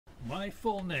My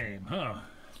full name,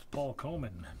 it's Paul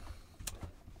Komen.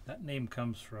 That name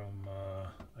comes from,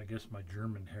 I guess, my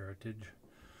German heritage.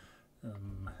 As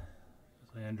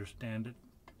I understand it,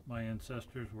 my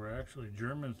ancestors were actually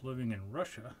Germans living in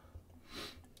Russia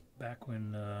back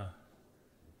when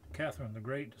Catherine the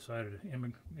Great decided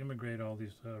to immigrate all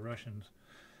these Russians,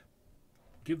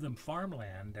 give them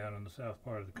farmland down in the south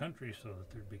part of the country so that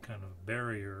there'd be kind of a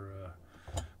barrier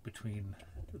between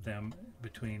them,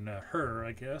 between her,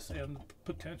 I guess, and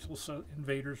potential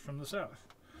invaders from the south.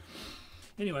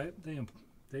 Anyway, they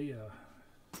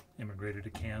immigrated to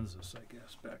Kansas, I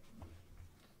guess, back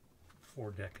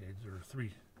 4 decades or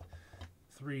three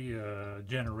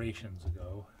generations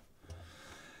ago.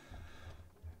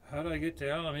 How did I get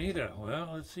to Alameda?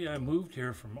 Well, let's see, I moved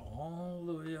here from all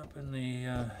the way up in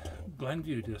the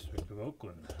Glenview district of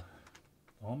Oakland.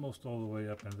 Almost all the way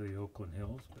up into the Oakland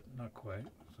Hills, but not quite.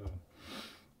 So,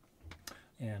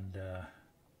 and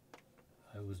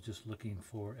I was just looking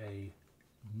for a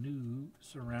new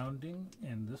surrounding,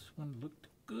 and this one looked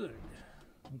good.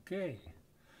 Okay.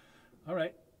 All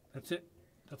right, that's it.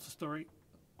 That's the story.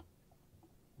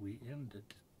 We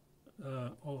ended.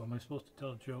 Oh, am I supposed to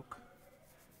tell a joke?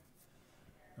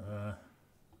 I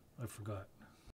forgot.